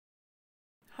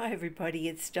Hi everybody,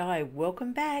 it's Di.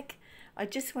 Welcome back. I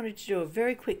just wanted to do a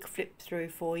very quick flip through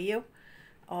for you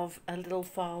of a little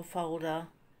file folder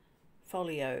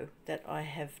folio that I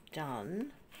have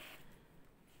done.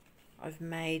 I've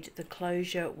made the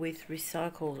closure with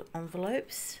recycled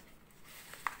envelopes,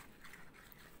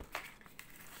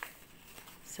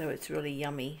 so it's really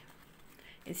yummy.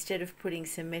 Instead of putting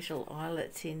some metal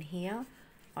eyelets in here,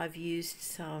 I've used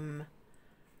some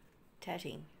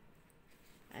tatting.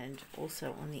 And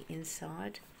also on the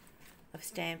inside I've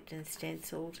stamped and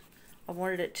stenciled. I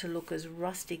wanted it to look as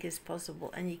rustic as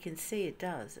possible, and you can see it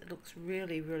does. It looks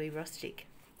really rustic.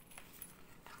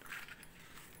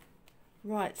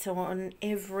 Right, so on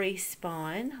every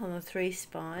spine, on the 3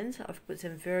 spines, I've put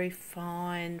some very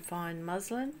fine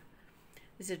muslin.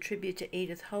 This is a tribute to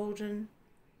Edith Holden.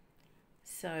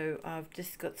 So I've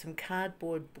just got some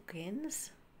cardboard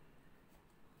bookends.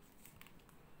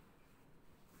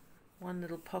 One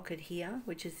little pocket here,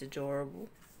 which is adorable.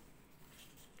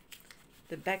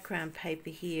 The background paper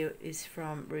here is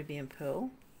from Ruby and Pearl,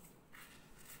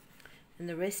 and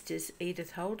the rest is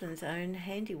Edith Holden's own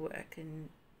handiwork, and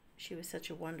she was such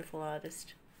a wonderful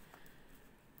artist.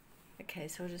 Okay,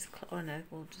 so I'll just,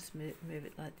 we'll just move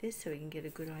it like this so we can get a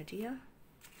good idea.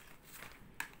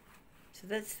 So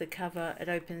that's the cover. It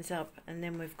opens up, and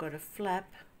then we've got a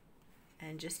flap.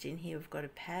 And just in here we've got a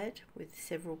pad with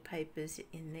several papers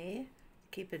in there.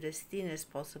 Keep it as thin as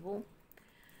possible.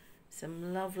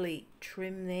 Some lovely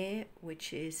trim there,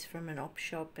 which is from an op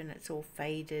shop, and it's all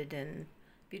faded and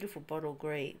beautiful bottle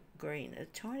green. The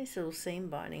tiniest little seam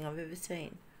binding I've ever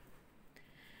seen.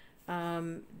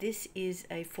 This is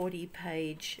a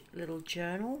 40-page little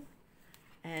journal,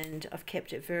 and I've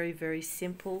kept it very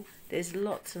simple. There's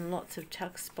lots and lots of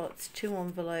tuck spots, 2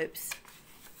 envelopes.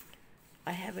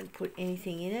 I haven't put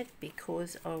anything in it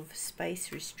because of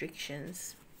space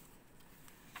restrictions.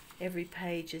 Every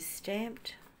page is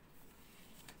stamped.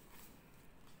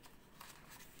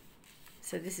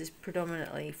 So this is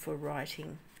predominantly for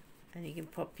writing, and you can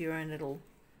pop your own little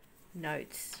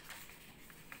notes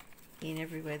in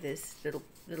everywhere. There's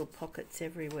little pockets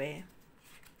everywhere.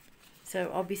 So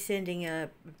I'll be sending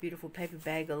a beautiful paper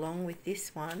bag along with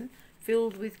this one,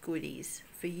 filled with goodies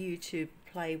for you to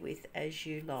play with as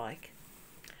you like.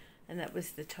 And that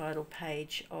was the title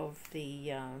page of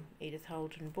the Edith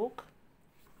Holden book.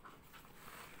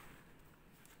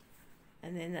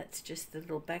 And then that's just the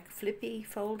little back flippy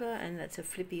folder, and that's a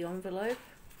flippy envelope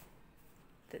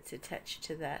that's attached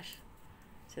to that.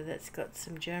 So that's got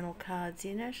some journal cards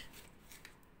in it.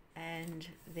 And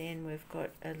then we've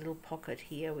got a little pocket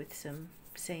here with some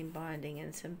seam binding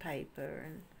and some paper,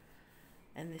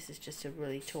 and this is just a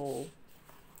really tall.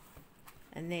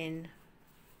 And then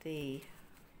the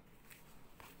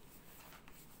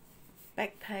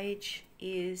back page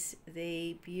is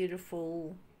the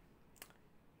beautiful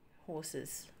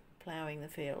horses ploughing the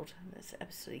field. That's an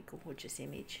absolutely gorgeous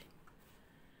image.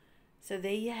 So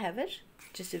there you have it,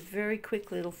 just a very quick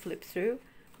little flip through.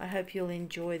 I hope you'll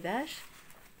enjoy that,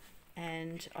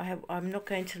 and I'm not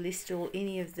going to list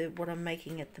any of what I'm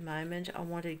making at the moment. I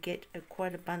want to get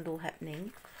quite a bundle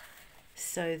happening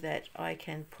so that I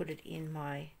can put it in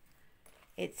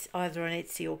it's either on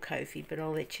Etsy or Ko-fi, but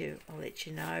I'll let you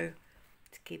know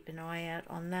to keep an eye out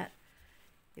on that.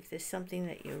 If there's something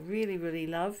that you really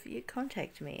love, you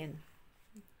contact me, and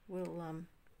we'll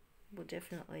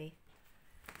definitely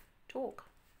talk.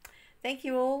 Thank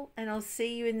you all, and I'll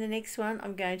see you in the next one.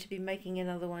 I'm going to be making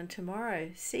another one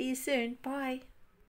tomorrow. See you soon. Bye.